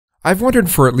I've wondered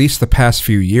for at least the past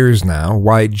few years now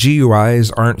why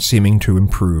GUIs aren't seeming to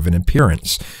improve in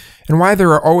appearance, and why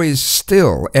there are always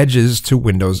still edges to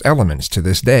Windows elements to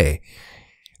this day.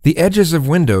 The edges of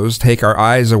Windows take our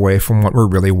eyes away from what we're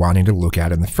really wanting to look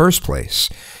at in the first place,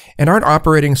 and aren't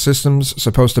operating systems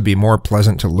supposed to be more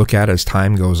pleasant to look at as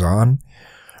time goes on?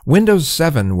 Windows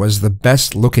 7 was the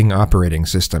best looking operating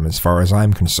system as far as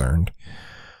I'm concerned.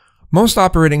 Most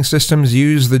operating systems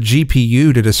use the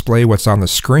GPU to display what's on the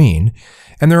screen,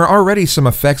 and there are already some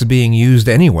effects being used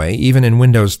anyway, even in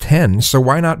Windows 10, so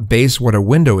why not base what a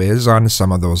window is on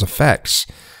some of those effects?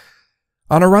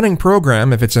 On a running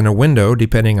program, if it's in a window,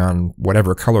 depending on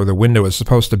whatever color the window is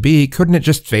supposed to be, couldn't it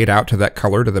just fade out to that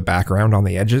color to the background on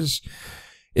the edges?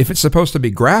 If it's supposed to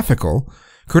be graphical,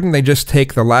 couldn't they just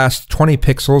take the last 20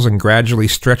 pixels and gradually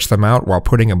stretch them out while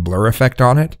putting a blur effect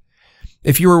on it?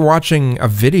 If you were watching a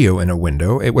video in a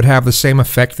window, it would have the same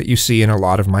effect that you see in a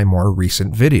lot of my more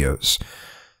recent videos.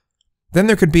 Then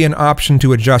there could be an option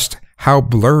to adjust how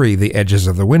blurry the edges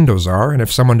of the windows are, and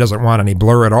if someone doesn't want any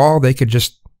blur at all, they could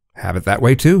just have it that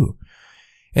way too.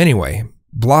 Anyway,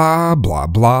 blah, blah,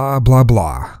 blah, blah,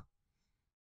 blah.